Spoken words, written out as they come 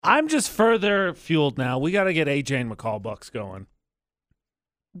I'm just further fueled now. We got to get AJ and McCall Bucks going.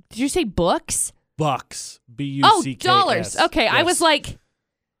 Did you say books? Bucks. B-U-C-K-S. Oh, dollars. Okay, yes. I was like,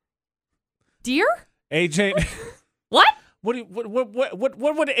 deer? AJ. What? What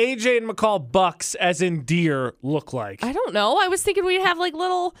would AJ and McCall Bucks, as in deer, look like? I don't know. I was thinking we'd have like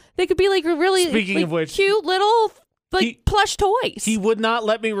little, they could be like really Speaking of which, cute little plush toys. He would not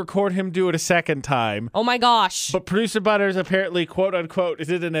let me record him do it a second time. Oh my gosh. But Producer Butters apparently, quote unquote,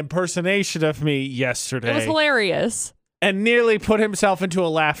 did an impersonation of me yesterday. It was hilarious. And nearly put himself into a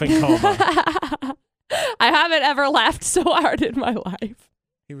laughing coma. I haven't ever laughed so hard in my life.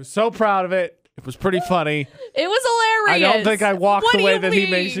 He was so proud of it. It was pretty funny. It was hilarious. I don't think I walked What the do way you that mean?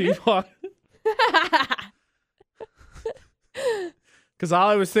 he makes me walk. Because all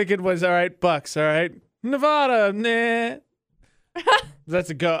I was thinking was, all right, Bucks, all right. Nevada, nah. That's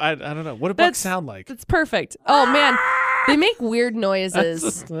a go. I don't know. What do Bucks sound like? It's perfect. Oh, man. They make weird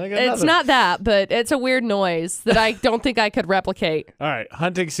noises. It's not that, but it's a weird noise that I don't think I could replicate. All right.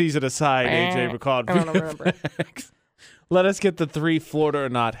 Hunting season aside, AJ McCall. I don't remember. Let us get the 3 Florida or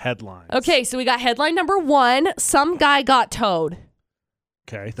not headlines. Okay, so we got headline number 1. Some guy got towed.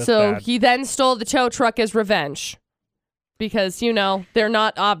 Okay, that's so bad. he then stole the tow truck as revenge. Because, you know, they're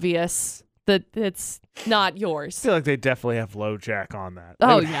not obvious that it's not yours. I feel like they definitely have LoJack on that. Oh,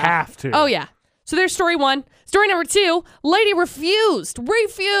 They would yeah. have to. Oh, yeah. So there's story 1. Story number 2, lady refused to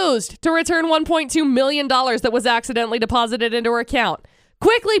return $1.2 million that was accidentally deposited into her account.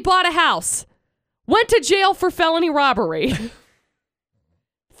 Quickly bought a house. Went to jail for felony robbery.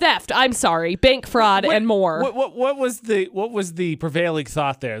 Theft, I'm sorry, bank fraud, and more. What was the prevailing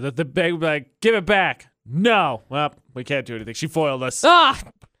thought there? That the bank would be like, give it back. No. Well, we can't do anything. She foiled us.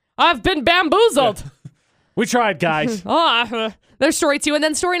 I've been bamboozled. We tried, guys. There's story 2. And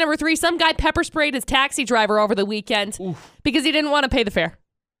then story number 3, some guy pepper sprayed his taxi driver over the weekend because he didn't want to pay the fare.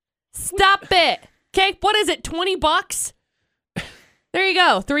 Stop it. Okay, what is it, $20? There you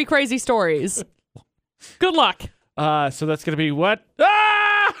go. 3 crazy stories. Good luck. So that's going to be what?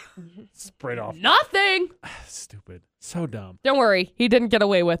 Sprayed off. Nothing. Stupid. So dumb. Don't worry. He didn't get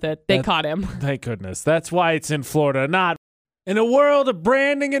away with it. They caught him. Thank goodness. That's why it's in Florida, not. In a world of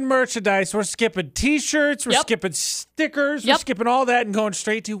branding and merchandise, we're skipping T-shirts, we're skipping stickers, we're skipping all that and going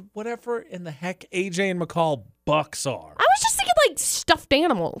straight to whatever in the heck AJ and McCall Bucks are. I was just thinking like stuffed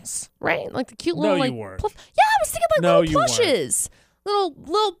animals, right? Like the cute little No, like you weren't. yeah, I was thinking like No, little you weren't. plushes. Little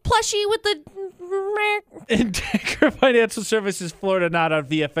plushie with the Integra Financial Services, Florida, not on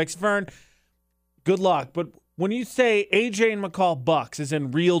VFX. Vern, good luck. But when you say AJ and McCall Bucks is in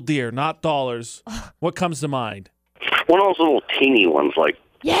real deer, not dollars, what comes to mind? One of those little teeny ones, like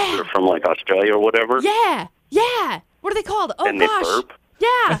they're from like Australia or whatever. Yeah. What are they called? Oh and gosh. they burp.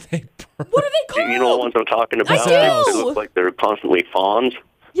 Yeah. What are they called? You know the ones I'm talking about? I do. They look like they're constantly fawns.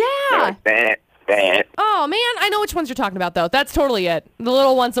 Yeah. They're like that. Oh man, I know which ones you're talking about though. That's totally it. The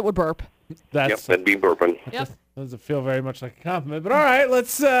little ones that would burp. Yep, that'd be burping. Yep. Doesn't feel very much like a compliment, but all right,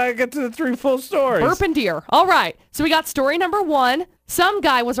 let's get to the 3 full stories. Burp and deer. All right. So we got story number 1. Some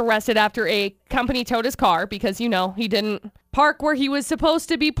guy was arrested after a company towed his car because, you know, he didn't park where he was supposed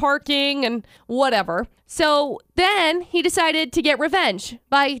to be parking and whatever. So then he decided to get revenge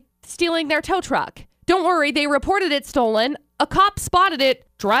by stealing their tow truck. Don't worry, they reported it stolen. A cop spotted it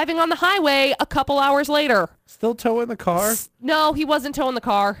driving on the highway a couple hours later. Still towing the car? No, he wasn't towing the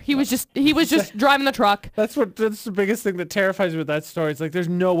car. He was just driving the truck. That's the biggest thing that terrifies me with that story. It's like there's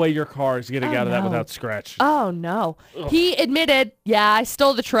no way your car is getting out of that without scratch. Oh no. He admitted, yeah, I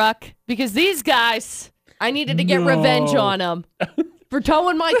stole the truck because these guys, I needed to get revenge on them for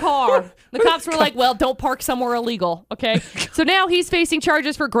towing my car. The cops were like, well, don't park somewhere illegal, okay? So now he's facing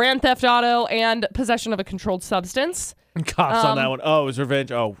charges for grand theft auto and possession of a controlled substance. Cops on that one. Oh, it was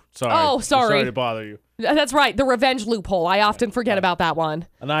revenge. Oh, sorry. Oh, sorry. Sorry to bother you. That's right, the revenge loophole. I often forget about that one.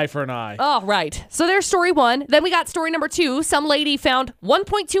 An eye for an eye. Oh, right. So there's story 1. Then we got story number 2. Some lady found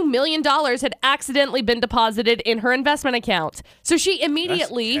 $1.2 million had accidentally been deposited in her investment account. So she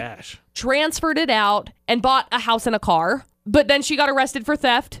immediately transferred it out and bought a house and a car. But then she got arrested for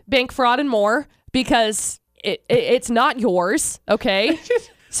theft, bank fraud, and more because it's not yours, okay?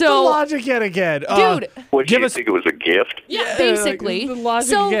 So the logic yet again. Dude. What, do you think it was a gift? Yeah, basically. The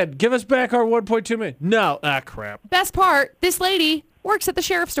logic again. Give us back our $1.2 million. No. Crap. Best part, this lady works at the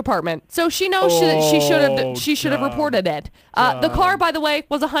sheriff's department, so she knows she should have reported it. The car, by the way,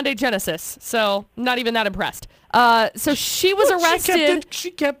 was a Hyundai Genesis, so not even that impressed. So she was arrested.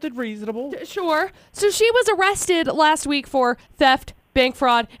 She kept it reasonable. Sure. So she was arrested last week for theft, bank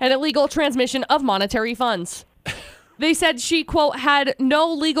fraud, and illegal transmission of monetary funds. They said she, quote, had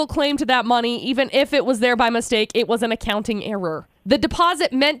no legal claim to that money, even if it was there by mistake. It was an accounting error. The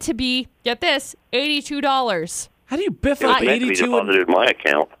deposit meant to be, get this, $82. How do you biff It was up meant to be 82? deposited in my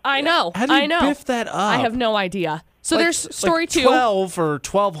account. I know. How do you I know. biff that up? I have no idea. So Like- there's story like 2. 12 or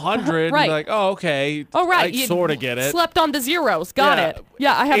 1,200. Right. Like, oh, okay. Oh, right. I You sort of get it. Slept on the zeros. Got Yeah. it.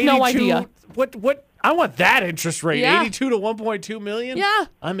 Yeah, I have no 82 idea. What? I want that interest rate. Yeah. 82 to 1.2 million? Yeah.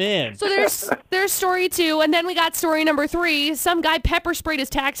 I'm in. So there's story 2, and then we got story number 3. Some guy pepper sprayed his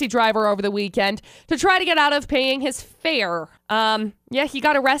taxi driver over the weekend to try to get out of paying his fare. Yeah, he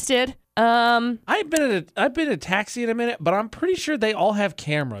got arrested. I've been in a taxi in a minute, but I'm pretty sure they all have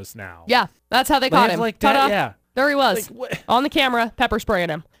cameras now. Yeah, that's how they They caught have him. like that, Ta-da. yeah. There he was Like, what- on the camera, pepper spraying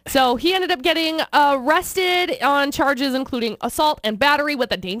him. So he ended up getting arrested on charges including assault and battery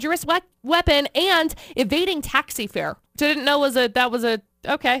with a dangerous weapon and evading taxi fare. Didn't know that was a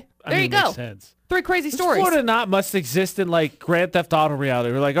okay. There you go. Makes sense. 3 crazy Does stories. Florida not must exist in like Grand Theft Auto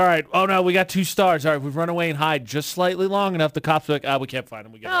reality. We're like, all right, oh no, we got 2 stars. All right, we've run away and hide just slightly long enough. The cops are like, we can't find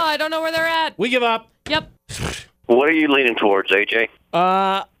them. We give Oh, up. I don't know where they're at. We give up. Yep. What are you leaning towards, AJ?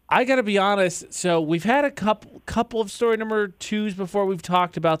 I gotta be honest. So we've had a couple of story number 2s before. We've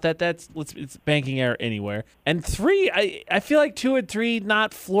talked about that. It's banking error anywhere. And 3, I feel like 2 and 3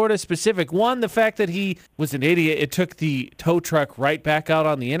 not Florida specific. 1, the fact that he was an idiot. It took the tow truck right back out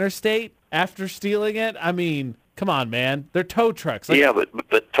on the interstate after stealing it. I mean, come on, man. They're tow trucks. Like, Yeah,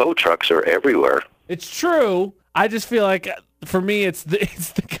 but tow trucks are everywhere. it's true. I just feel like for me, it's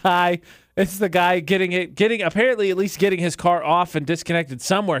the guy. It's the guy getting apparently at least getting his car off and disconnected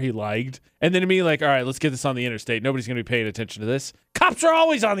somewhere he liked. And then to me, like, all right, let's get this on the interstate. Nobody's going to be paying attention to this. Cops are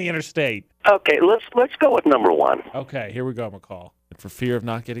always on the interstate. Okay, let's go with number 1. Okay, here we go, McCall. And for fear of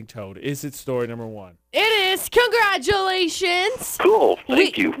not getting towed, is it story number 1? It is. Congratulations. Cool.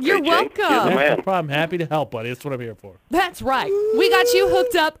 Thank you. You're AJ. welcome. You're the No man. problem. Happy to help, buddy. That's what I'm here for. That's right. We got you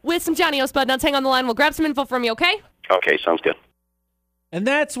hooked up with some Johnny O Spud nuts. Hang on the line. We'll grab some info from you, okay? Okay, sounds good. And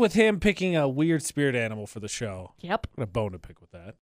that's with him picking a weird spirit animal for the show. Yep. I'm going to bone to pick with that.